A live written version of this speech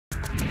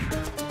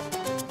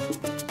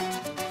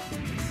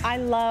I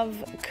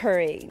love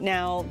curry.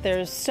 Now,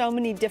 there's so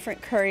many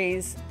different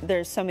curries,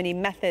 there's so many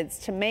methods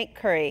to make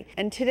curry,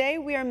 and today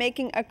we are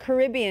making a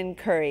Caribbean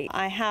curry.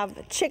 I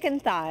have chicken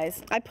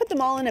thighs. I put them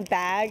all in a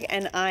bag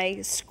and I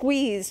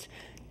squeezed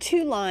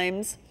 2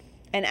 limes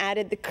and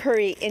added the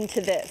curry into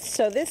this.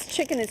 So this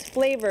chicken is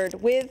flavored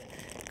with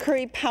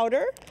curry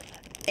powder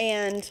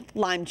and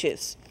lime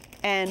juice.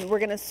 And we're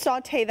gonna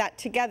saute that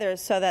together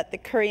so that the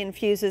curry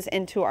infuses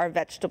into our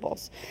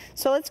vegetables.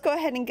 So let's go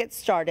ahead and get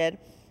started.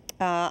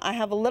 I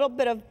have a little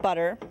bit of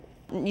butter.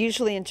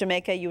 Usually in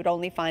Jamaica you would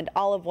only find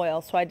olive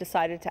oil, so I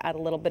decided to add a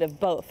little bit of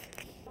both.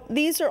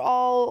 These are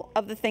all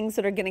of the things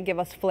that are gonna give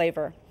us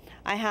flavor.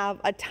 I have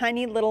a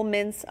tiny little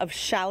mince of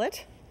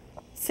shallot,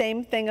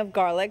 same thing of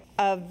garlic,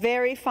 a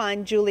very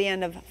fine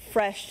julienne of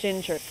fresh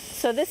ginger.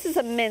 So this is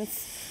a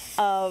mince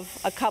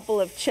of a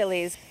couple of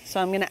chilies, so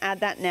I'm gonna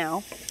add that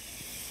now.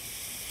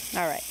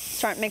 All right,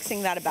 start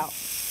mixing that about.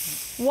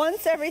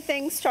 Once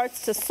everything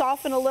starts to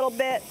soften a little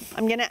bit,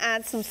 I'm gonna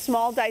add some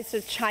small dice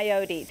of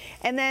chayote.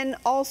 And then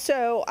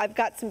also, I've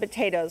got some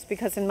potatoes,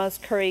 because in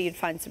most curry you'd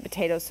find some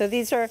potatoes. So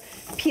these are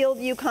peeled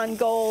Yukon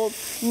Gold.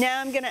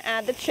 Now I'm gonna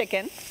add the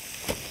chicken.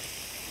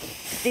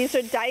 These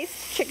are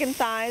diced chicken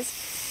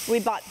thighs. We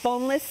bought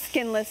boneless,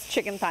 skinless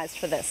chicken thighs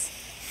for this.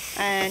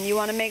 And you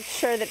wanna make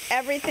sure that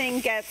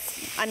everything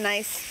gets a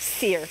nice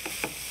sear.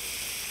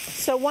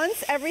 So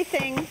once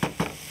everything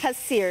has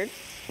seared,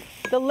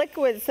 the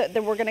liquids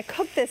that we're gonna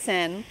cook this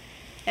in,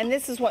 and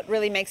this is what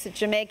really makes it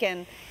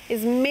Jamaican,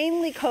 is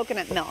mainly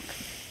coconut milk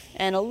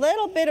and a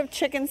little bit of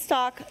chicken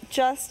stock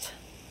just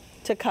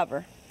to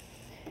cover.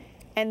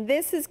 And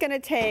this is gonna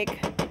take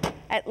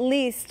at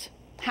least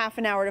half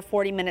an hour to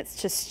 40 minutes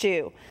to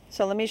stew.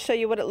 So let me show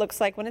you what it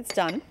looks like when it's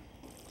done.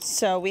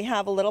 So we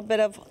have a little bit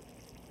of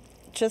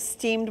just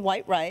steamed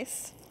white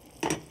rice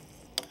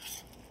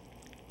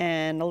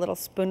and a little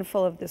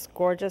spoonful of this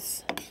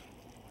gorgeous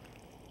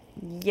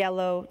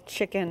yellow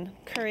chicken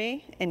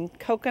curry in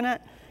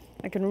coconut.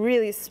 I can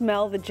really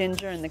smell the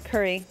ginger and the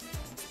curry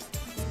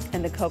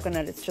and the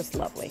coconut. It's just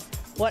lovely.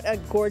 What a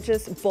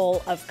gorgeous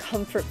bowl of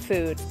comfort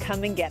food.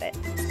 Come and get it.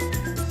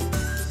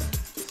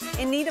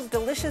 In need of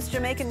delicious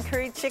Jamaican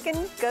curry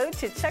chicken? Go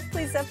to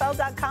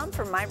checkpleasefl.com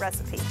for my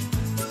recipe.